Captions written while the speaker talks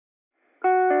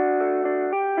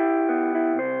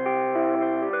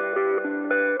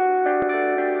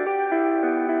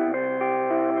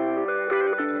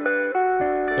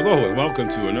Hello and welcome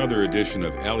to another edition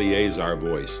of LEA's Our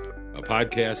Voice, a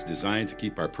podcast designed to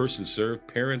keep our person served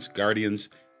parents, guardians,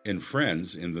 and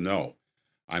friends in the know.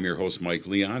 I'm your host, Mike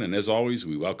Leon, and as always,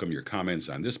 we welcome your comments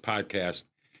on this podcast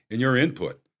and your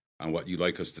input on what you'd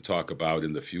like us to talk about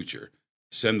in the future.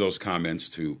 Send those comments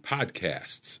to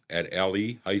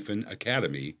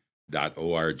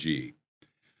podcasts@le-academy.org.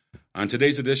 On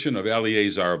today's edition of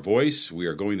LEA's Our Voice, we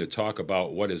are going to talk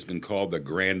about what has been called the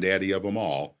granddaddy of them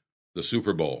all, the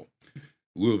Super Bowl.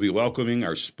 We will be welcoming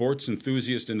our sports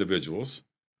enthusiast individuals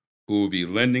who will be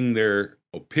lending their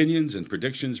opinions and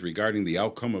predictions regarding the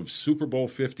outcome of Super Bowl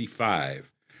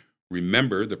 55.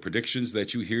 Remember the predictions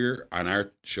that you hear on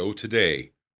our show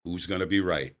today. Who's going to be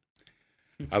right?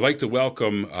 I'd like to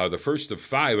welcome the first of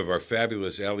 5 of our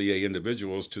fabulous LEA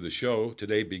individuals to the show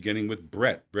today, beginning with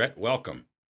Brett. Brett, welcome.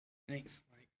 Thanks,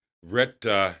 Mike. Brett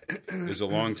is a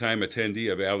longtime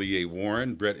attendee of LEA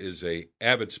Warren. Brett is an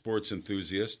avid sports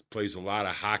enthusiast, plays a lot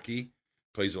of hockey,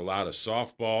 plays a lot of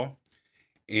softball,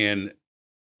 and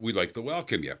we'd like to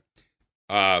welcome you.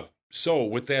 So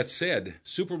with that said,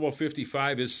 Super Bowl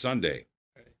 55 is Sunday.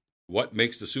 What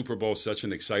makes the Super Bowl such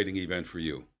an exciting event for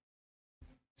you?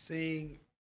 Seeing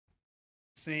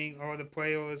all the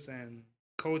players and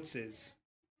coaches.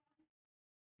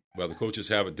 Well, the coaches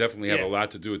definitely have a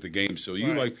lot to do with the game. So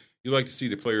you like to see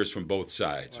the players from both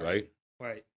sides, right?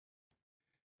 Right.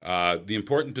 The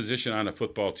important position on a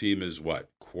football team is what?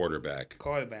 Quarterback.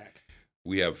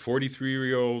 We have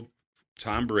 43-year-old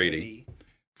Tom Brady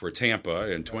for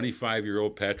Tampa and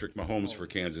 25-year-old Patrick Mahomes for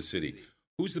Kansas City.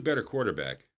 Who's the better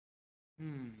quarterback?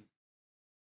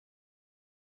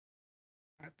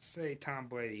 I'd say Tom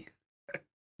Brady.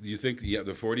 Do you think the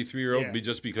 43-year-old,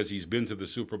 just because he's been to the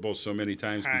Super Bowl so many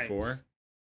times before?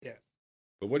 Yes.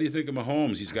 But what do you think of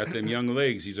Mahomes? He's got them young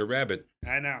legs. He's a rabbit.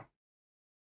 I know.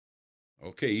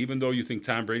 Okay, even though you think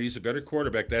Tom Brady's a better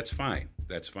quarterback, that's fine.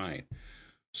 That's fine.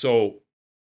 So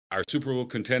our Super Bowl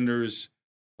contenders,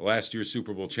 last year's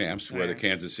Super Bowl champs, were the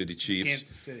Kansas City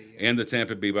Chiefs and the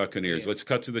Tampa Bay Buccaneers. Yes. Let's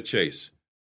cut to the chase.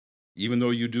 Even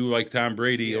though you do like Tom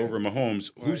Brady over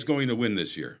Mahomes, who's going to win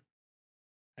this year?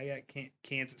 I got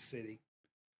Kansas City.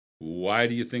 Why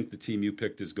do you think the team you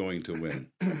picked is going to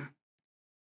win?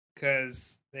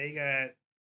 Because they got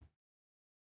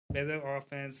better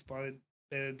offense,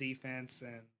 better defense,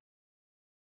 and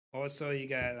also you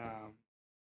got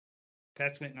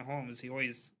Patrick Mahomes. He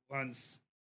always runs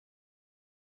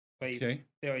very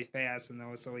fast, and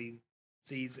also he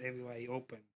sees everybody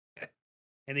open.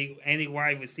 Any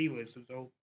wide receivers is open.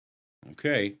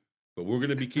 Okay. But we're going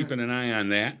to be keeping an eye on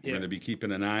that. We're going to be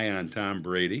keeping an eye on Tom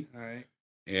Brady. All right.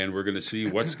 And we're going to see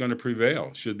what's going to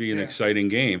prevail. Should be an exciting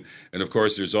game. And, of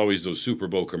course, there's always those Super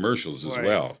Bowl commercials as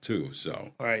well, too.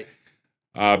 So,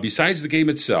 besides the game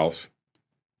itself,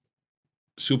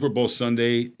 Super Bowl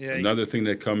Sunday, another thing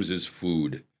that comes is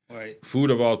food. Right. Food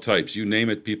of all types. You name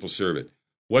it, people serve it.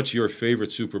 What's your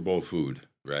favorite Super Bowl food,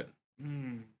 Brett?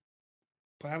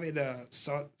 Probably the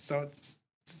sausages,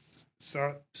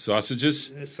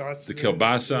 the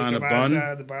kielbasa on a bun,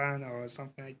 the bun, or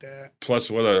something like that. Plus,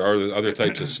 what are the other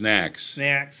types of snacks?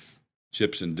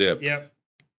 Chips and dip. Yep.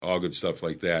 All good stuff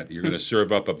like that. You're going to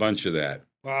serve up a bunch of that.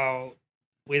 Well,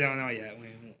 we don't know yet.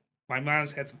 My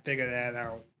mom's had to figure that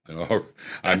out. Oh,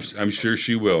 I'm sure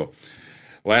she will.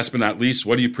 Last but not least,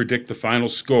 what do you predict the final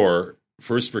score?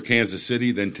 First for Kansas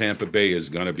City, then Tampa Bay is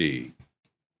going to be?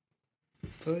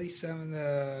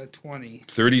 37-20.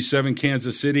 37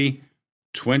 Kansas City,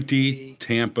 20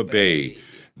 Tampa Bay.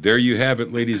 There you have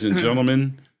it, ladies and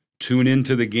gentlemen. Tune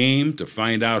into the game to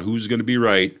find out who's going to be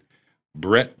right.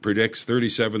 Brett predicts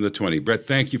 37-20. Brett,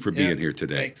 thank you for being here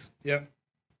today. Thanks. Yep.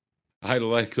 I'd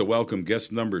like to welcome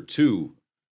guest number 2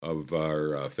 of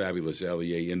our fabulous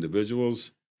LEA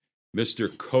individuals,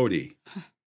 Mr. Cody.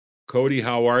 Cody,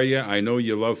 how are you? I know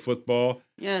you love football.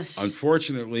 Yes.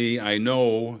 Unfortunately, I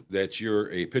know that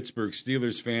you're a Pittsburgh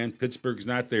Steelers fan. Pittsburgh's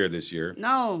not there this year.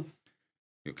 No.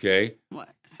 Okay. What?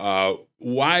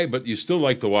 Why? But you still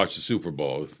like to watch the Super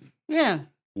Bowl. Yeah.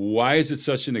 Why is it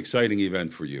such an exciting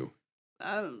event for you?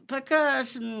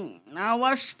 Because I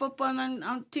watch football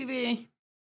on TV.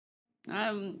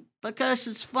 Because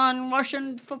it's fun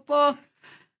watching football.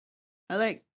 I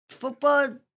like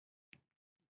football.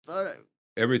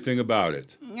 Everything about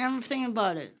it. Everything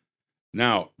about it.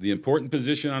 Now, the important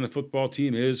position on a football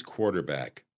team is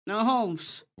quarterback. No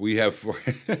Holmes. We have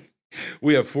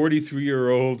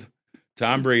 43-year-old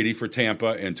Tom Brady for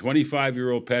Tampa and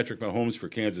 25-year-old Patrick Mahomes for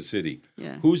Kansas City.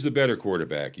 Yeah. Who's the better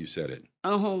quarterback? You said it.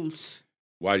 Holmes.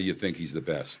 Why do you think he's the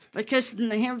best? Because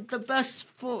they have the best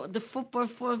for the football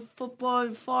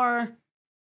for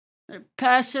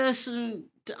passes and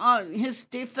his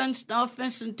defense, the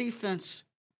offense, and defense.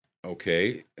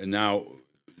 Okay. And now,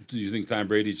 do you think Tom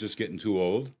Brady's just getting too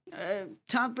old?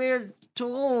 Tom Brady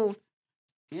too old.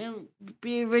 He'll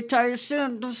be retired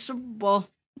soon. The Super Bowl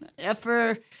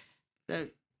after the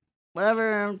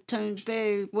whatever Tampa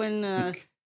Bay win.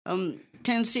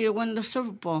 Tennessee will win the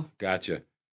Super Bowl. Gotcha.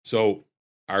 So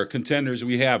our contenders,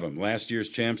 we have them. Last year's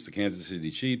champs, the Kansas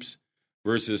City Chiefs,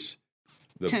 versus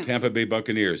the Tampa Bay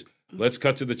Buccaneers. Let's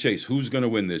cut to the chase. Who's going to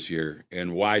win this year,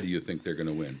 and why do you think they're going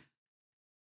to win?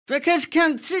 Because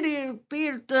Kansas City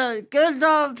beat the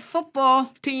good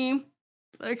football team.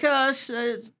 Because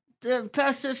the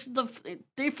passes, the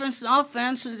defense, and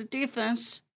offense, and the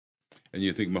defense. And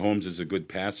you think Mahomes is a good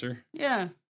passer? Yeah.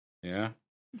 Yeah?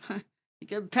 You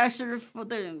can pass it for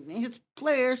his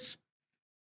players.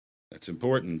 That's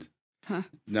important. Huh.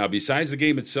 Now, besides the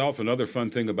game itself, another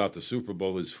fun thing about the Super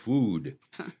Bowl is food.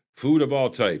 Food of all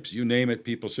types. You name it,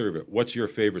 people serve it. What's your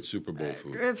favorite Super Bowl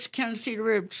food? Ribs, Kansas City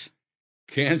ribs.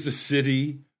 Kansas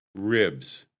City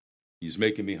ribs. He's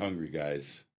making me hungry,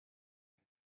 guys.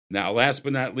 Now, last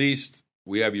but not least,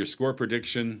 we have your score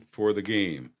prediction for the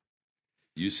game.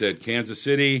 You said Kansas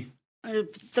City.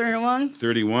 31.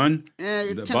 31.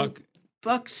 The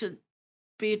Bucks would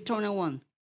be 21.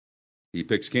 He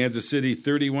picks Kansas City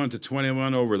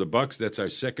 31-21 over the Bucks. That's our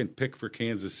second pick for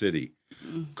Kansas City.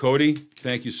 Cody,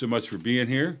 thank you so much for being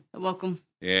here. You're welcome.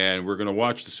 And we're going to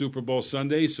watch the Super Bowl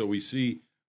Sunday, so we see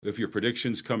if your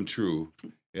predictions come true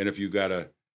and if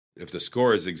the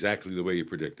score is exactly the way you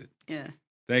predicted. Yeah.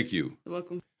 Thank you. You're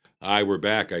welcome. Hi, we're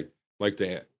back. I'd like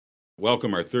to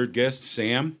welcome our third guest,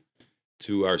 Sam,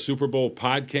 to our Super Bowl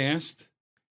podcast.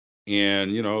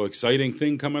 And, exciting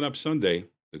thing coming up Sunday,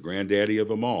 the granddaddy of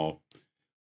them all.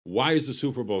 Why is the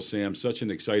Super Bowl, Sam, such an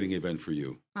exciting event for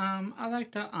you? I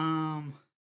like the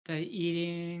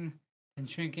eating and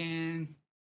drinking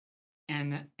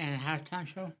and a halftime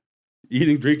show.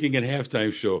 Eating, drinking, and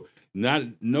halftime show.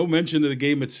 No mention of the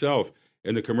game itself.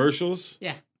 And the commercials?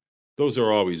 Yeah. Those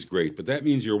are always great, but that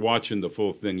means you're watching the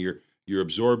full thing. You're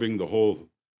absorbing the whole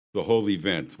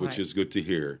event, which is good to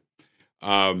hear.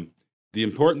 The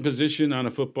important position on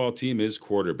a football team is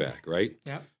quarterback, right?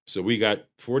 Yep. So we got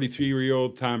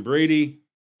 43-year-old Tom Brady,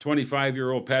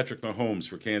 25-year-old Patrick Mahomes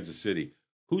for Kansas City.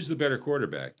 Who's the better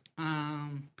quarterback?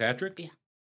 Patrick? Yeah.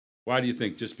 Why do you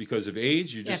think? Just because of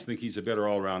age? You just think he's a better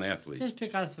all-around athlete? Just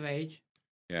because of age.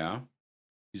 Yeah.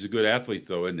 He's a good athlete,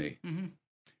 though, isn't he? Mm-hmm.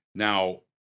 Now,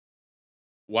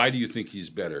 why do you think he's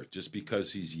better? Just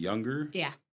because he's younger?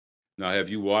 Yeah. Now, have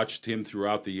you watched him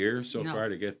throughout the year so No. far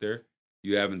to get there?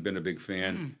 You haven't been a big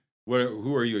fan? Mm.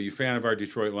 Who are you? Are you a fan of our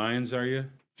Detroit Lions, are you?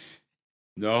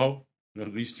 No?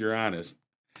 At least you're honest.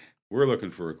 We're looking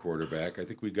for a quarterback. I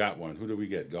think we got one. Who do we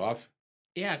get? Goff?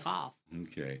 Yeah, golf.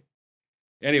 Okay.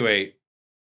 Anyway,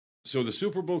 so the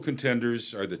Super Bowl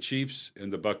contenders are the Chiefs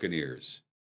and the Buccaneers.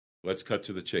 Let's cut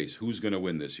to the chase. Who's going to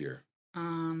win this year?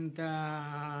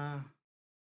 The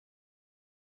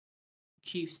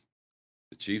Chiefs.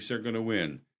 The Chiefs are going to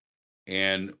win.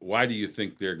 And why do you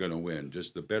think they're going to win?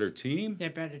 Just the better team? They're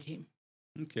a better team.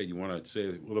 Okay, you want to say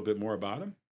a little bit more about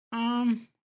them? I'm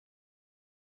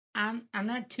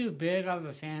not too big of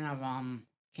a fan of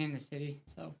Kansas City,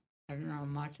 so I don't know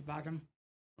much about them.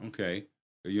 Okay.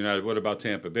 You're not. What about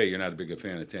Tampa Bay? You're not a big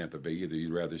fan of Tampa Bay either.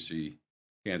 You'd rather see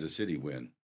Kansas City win.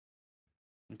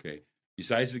 Okay.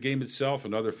 Besides the game itself,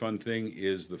 another fun thing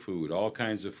is the food. All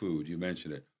kinds of food. You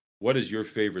mentioned it. What is your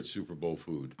favorite Super Bowl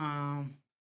food? Don't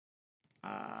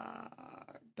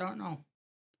know.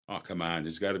 Oh, come on.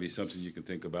 There's got to be something you can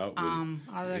think about.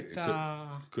 I like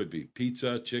Could be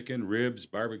pizza, chicken, ribs,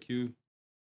 barbecue.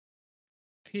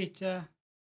 pizza.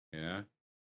 Yeah.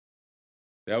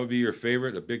 That would be your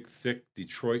favorite, a big, thick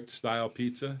Detroit-style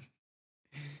pizza?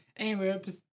 And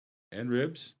ribs. And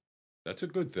ribs. That's a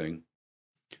good thing.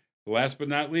 Last but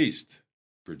not least,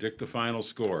 predict the final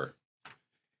score.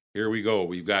 Here we go.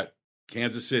 We've got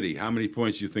Kansas City. How many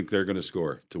points do you think they're going to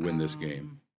score to win this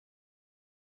game?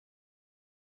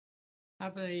 I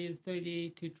believe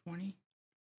 38-20.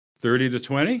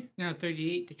 30-20? No,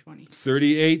 38-20.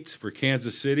 38 for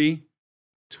Kansas City,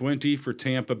 20 for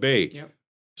Tampa Bay. Yep.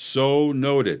 So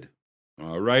noted.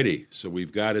 All righty. So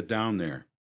we've got it down there.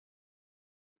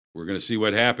 We're going to see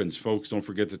what happens. Folks, don't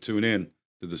forget to tune in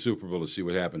to the Super Bowl to see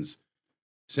what happens.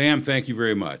 Sam, thank you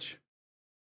very much.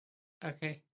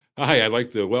 Okay. Hi, I'd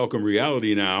like to welcome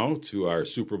Reality now to our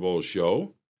Super Bowl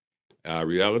show.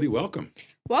 Reality, welcome.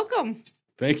 Welcome.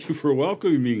 Thank you for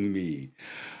welcoming me.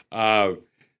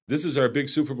 This is our big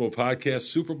Super Bowl podcast,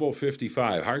 Super Bowl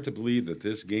 55. Hard to believe that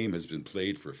this game has been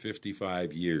played for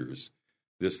 55 years.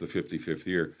 This is the 55th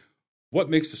year. What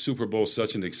makes the Super Bowl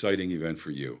such an exciting event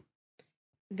for you?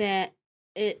 that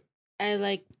I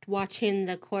like watching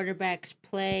the quarterbacks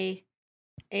play,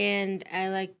 and I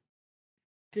like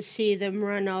to see them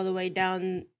run all the way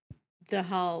down the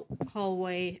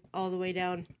hallway, all the way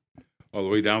down. All the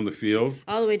way down the field?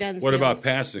 All the way down the What field. about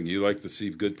passing? You like to see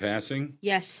good passing?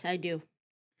 Yes, I do.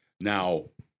 Now,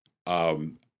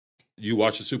 you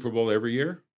watch the Super Bowl every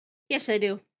year? Yes, I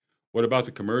do. What about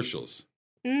the commercials?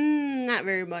 Not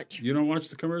very much. You don't watch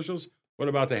the commercials? What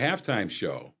about the halftime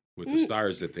show with the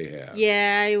stars that they have?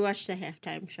 Yeah, I watched the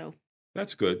halftime show.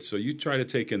 That's good. So you try to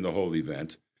take in the whole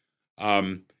event.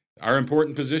 Our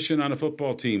important position on a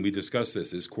football team, we discussed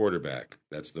this, is quarterback.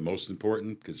 That's the most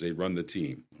important because they run the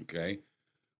team, okay?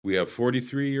 We have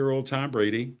 43-year-old Tom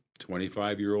Brady,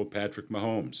 25-year-old Patrick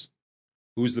Mahomes.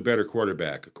 Who's the better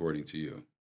quarterback, according to you?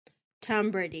 Tom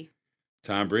Brady.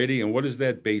 Tom Brady, and what is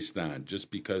that based on?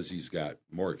 Just because he's got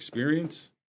more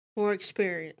experience? More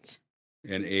experience.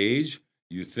 And age?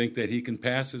 You think that he can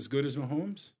pass as good as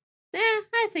Mahomes? Yeah,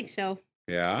 I think so.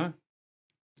 Yeah.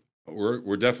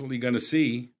 We're definitely going to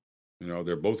see. You know,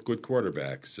 they're both good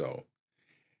quarterbacks.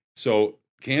 So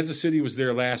Kansas City was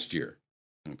there last year,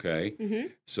 okay? Mm-hmm.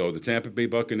 So the Tampa Bay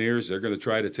Buccaneers, they're going to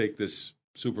try to take this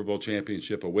Super Bowl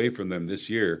championship away from them this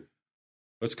year.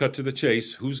 Let's cut to the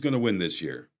chase. Who's going to win this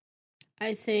year?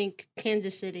 I think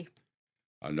Kansas City.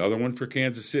 Another one for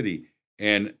Kansas City.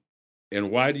 And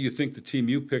why do you think the team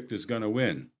you picked is going to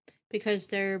win? Because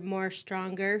they're more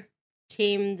stronger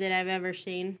team that I've ever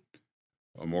seen.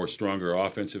 A more stronger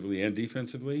offensively and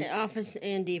defensively? Offense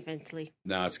and defensively.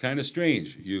 Now, it's kind of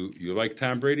strange. You like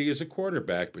Tom Brady as a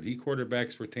quarterback, but he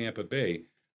quarterbacks for Tampa Bay,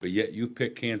 but yet you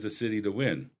pick Kansas City to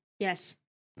win. Yes.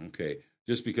 Okay.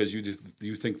 Just because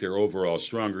you think they're overall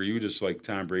stronger, you just like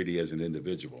Tom Brady as an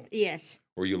individual. Yes.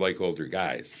 Or you like older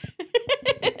guys.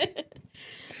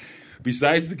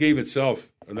 Besides the game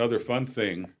itself, another fun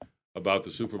thing about the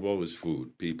Super Bowl is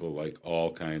food. People like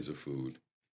all kinds of food.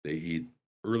 They eat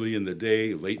early in the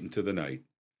day, late into the night.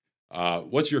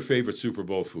 What's your favorite Super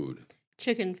Bowl food?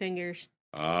 Chicken fingers.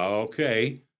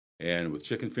 Okay. And with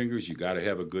chicken fingers, you got to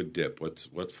have a good dip.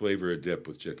 What flavor of dip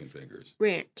with chicken fingers?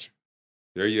 Ranch.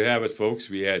 There you have it, folks.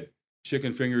 We add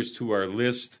chicken fingers to our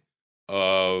list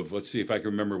of, let's see if I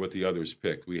can remember what the others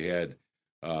picked. We had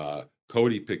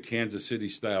Cody pick Kansas City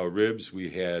style ribs. We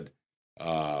had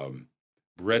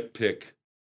Brett pick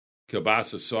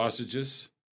kielbasa sausages.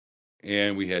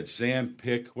 And we had Sam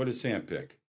pick, what did Sam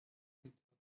pick?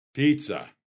 Pizza.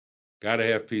 Got to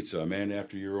have pizza, a man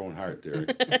after your own heart,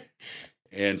 Derek.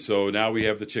 And so now we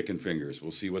have the chicken fingers.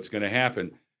 We'll see what's going to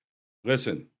happen.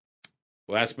 Listen,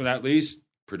 last but not least,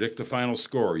 predict the final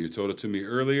score. You told it to me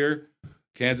earlier.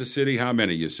 Kansas City, how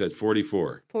many? You said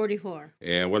 44. 44.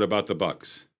 And what about the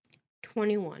Bucks?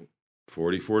 21.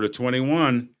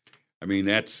 44-21. I mean,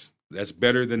 that's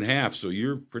better than half. So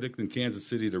you're predicting Kansas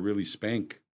City to really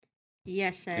spank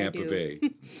Yes, I Tampa do. Bay.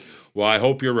 Well, I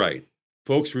hope you're right.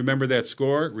 Folks, remember that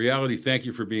score. Reality, thank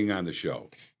you for being on the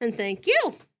show. And thank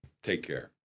you. Take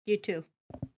care. You too.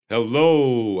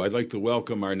 Hello. I'd like to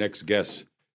welcome our next guest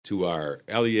to our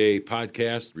LEA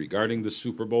podcast regarding the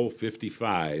Super Bowl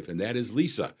 55, and that is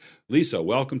Lisa. Lisa,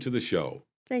 welcome to the show.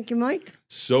 Thank you, Mike.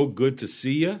 So good to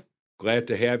see you. Glad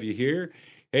to have you here.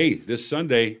 Hey, this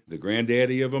Sunday, the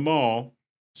granddaddy of them all,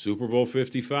 Super Bowl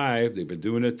 55. They've been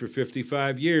doing it for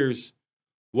 55 years.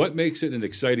 What makes it an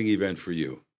exciting event for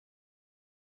you?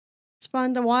 It's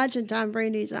fun to watch, and Tom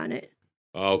Brady's on it.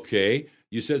 Okay.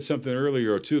 You said something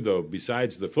earlier, too, though.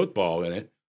 Besides the football in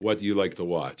it, what do you like to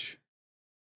watch?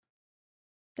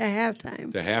 The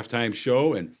halftime. The halftime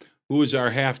show. And who is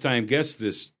our halftime guest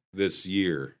this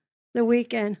year? The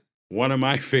weekend. One of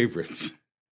my favorites.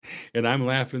 And I'm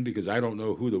laughing because I don't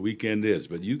know who the weekend is,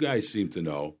 but you guys seem to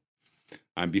know.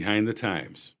 I'm behind the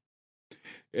times.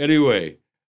 Anyway,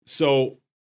 so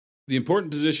the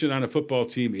important position on a football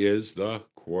team is the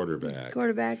quarterback.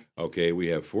 Quarterback. Okay, we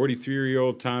have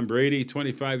 43-year-old Tom Brady,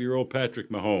 25-year-old Patrick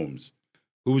Mahomes.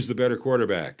 Who's the better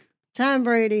quarterback? Tom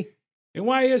Brady. And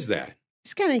why is that?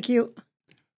 He's kind of cute.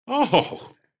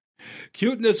 Oh,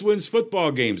 cuteness wins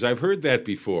football games. I've heard that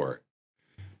before.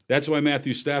 That's why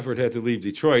Matthew Stafford had to leave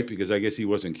Detroit, because I guess he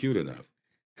wasn't cute enough.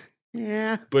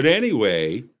 Yeah. But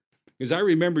anyway, because I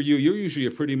remember you're usually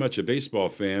pretty much a baseball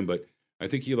fan, but I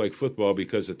think you like football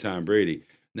because of Tom Brady.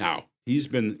 Now, he's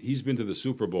been to the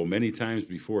Super Bowl many times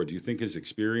before. Do you think his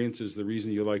experience is the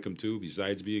reason you like him too,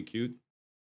 besides being cute?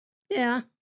 Yeah.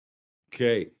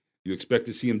 Okay. You expect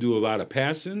to see him do a lot of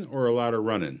passing or a lot of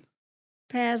running?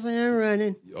 Passing and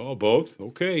running. Oh, both?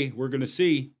 Okay, we're going to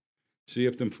see. See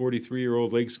if them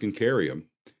 43-year-old legs can carry him.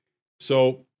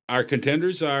 So our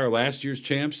contenders are last year's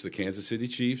champs, the Kansas City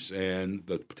Chiefs, and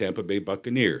the Tampa Bay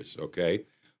Buccaneers, okay?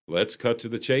 let's cut to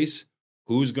the chase.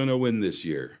 Who's going to win this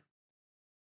year?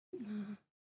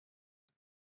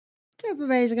 Tampa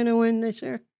Bay's going to win this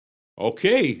year.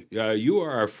 Okay, you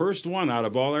are our first one out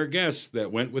of all our guests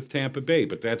that went with Tampa Bay,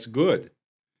 but that's good.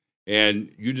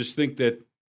 And you just think that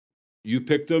you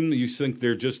picked them? You think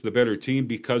they're just the better team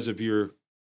because of your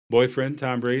boyfriend,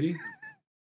 Tom Brady?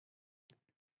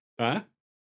 Huh?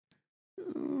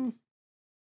 You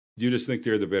just think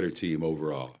they're the better team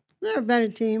overall? They're a better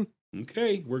team.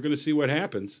 Okay, we're going to see what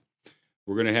happens.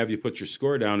 We're going to have you put your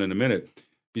score down in a minute.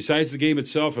 Besides the game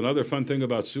itself, another fun thing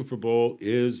about Super Bowl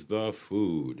is the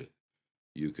food.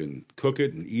 You can cook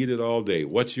it and eat it all day.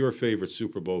 What's your favorite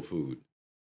Super Bowl food?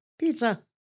 Pizza.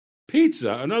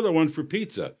 Pizza. Another one for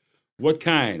pizza. What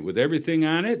kind? With everything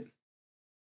on it?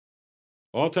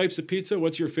 All types of pizza?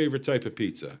 What's your favorite type of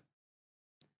pizza?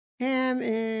 Ham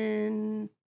and...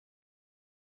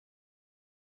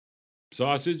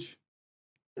 Sausage?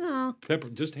 No, Pepper?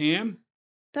 Just ham?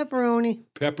 pepperoni.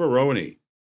 Pepperoni.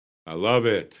 I love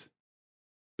it.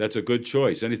 That's a good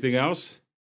choice. Anything else?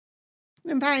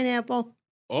 And pineapple.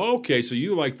 Okay, so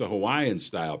you like the Hawaiian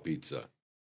style pizza.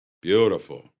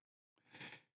 Beautiful.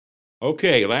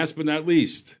 Okay, last but not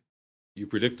least, you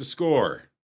predict the score.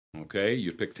 Okay,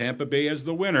 you pick Tampa Bay as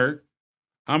the winner.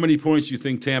 How many points do you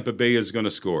think Tampa Bay is going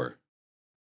to score?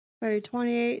 Maybe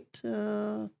 28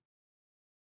 to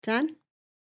 10.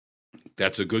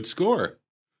 That's a good score.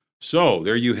 So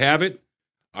there you have it.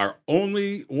 Our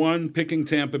only one picking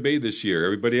Tampa Bay this year.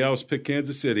 Everybody else picked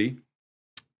Kansas City.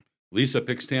 Lisa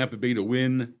picks Tampa Bay to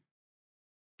win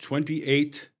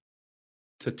 28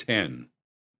 to 10.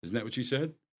 Isn't that what she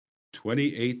said?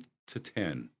 28 to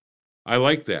 10. I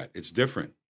like that. It's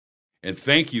different. And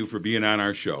thank you for being on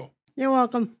our show. You're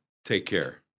welcome. Take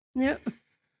care. Yep.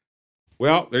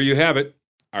 Well, there you have it.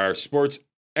 Our sports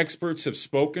experts have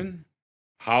spoken.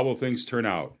 How will things turn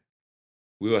out?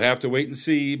 We'll have to wait and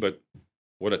see, but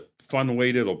what a fun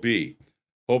wait it'll be.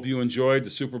 Hope you enjoyed the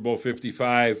Super Bowl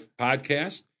 55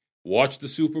 podcast. Watch the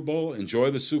Super Bowl.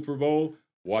 Enjoy the Super Bowl.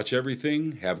 Watch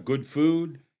everything. Have good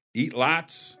food. Eat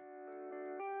lots.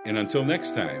 And until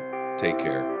next time, take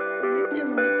care. You too,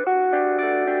 Mike.